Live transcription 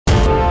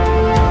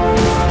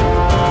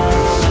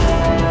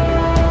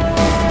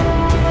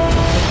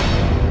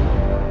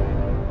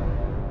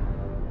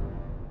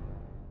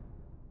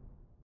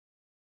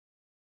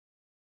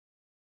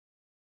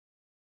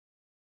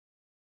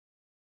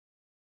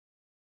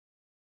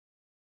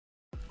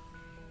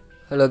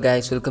Hello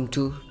guys, welcome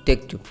to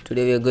TechTube.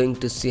 Today we are going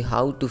to see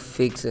how to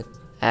fix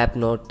app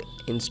not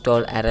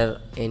install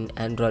error in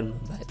Android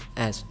mobile,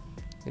 as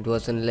it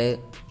was a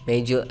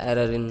major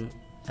error in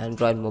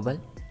Android mobile.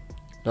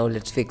 Now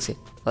let's fix it.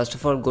 First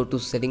of all, go to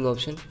setting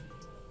option.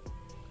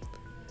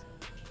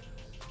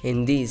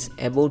 In this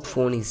about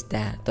phone is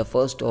there, the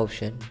first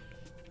option,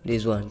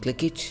 this one,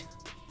 click it,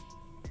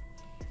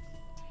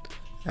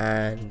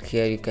 and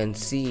here you can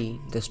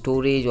see the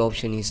storage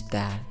option is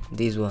there,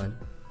 this one,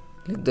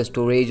 click the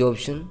storage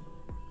option.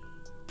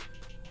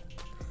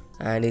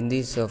 And in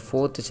this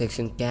fourth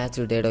section,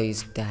 cached data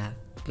is there,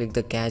 click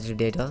the cached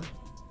data.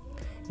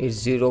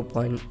 It's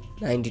 0.92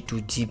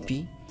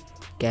 GB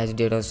cached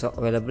data is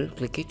available,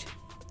 click it.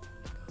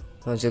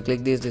 Once you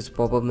click this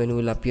pop-up menu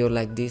will appear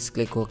like this,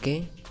 click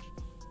OK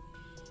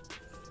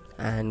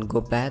and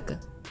go back.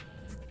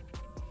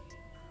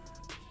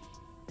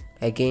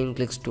 Again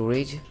click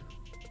storage.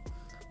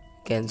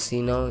 You can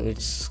see now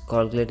it's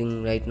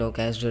calculating right now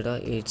cache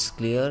data, it's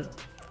clear.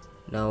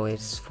 Now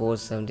it's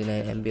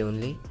 479 MB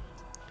only.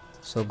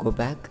 So go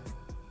back,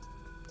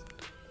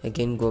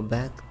 again go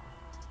back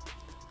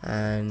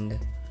and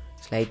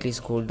slightly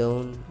scroll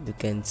down. You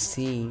can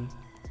see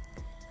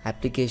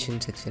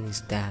application section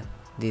is there,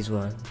 this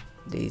one,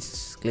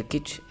 this, click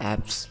it,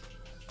 apps,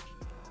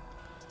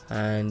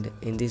 and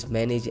in this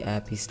manage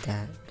app is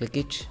there, click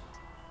it.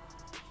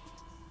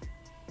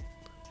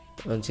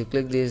 Once you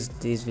click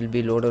this will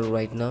be loaded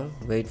right now,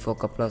 wait for a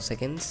couple of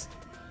seconds.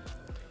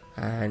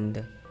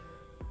 And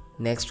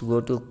next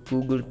go to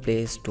Google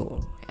Play Store,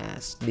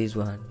 as this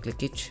one,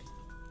 click it,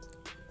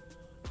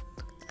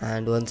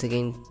 and once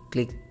again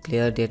click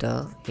clear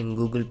data in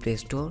Google Play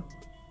Store.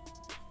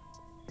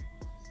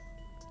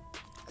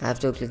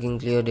 After clicking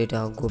clear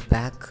data, go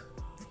back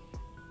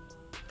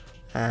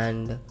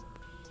and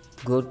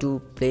go to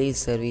Play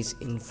Service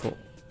Info,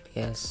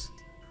 yes,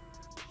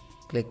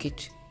 click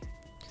it.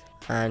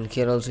 And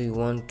here also you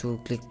want to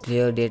click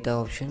clear data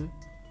option,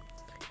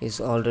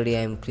 is already I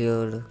am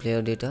clear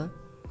data,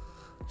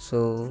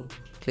 so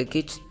click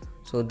it.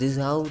 So this is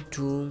how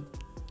to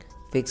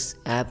fix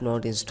app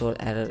not install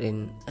error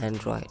in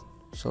Android.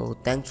 So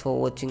thanks for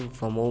watching.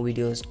 For more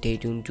videos stay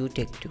tuned to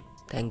TechTube.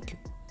 Thank you.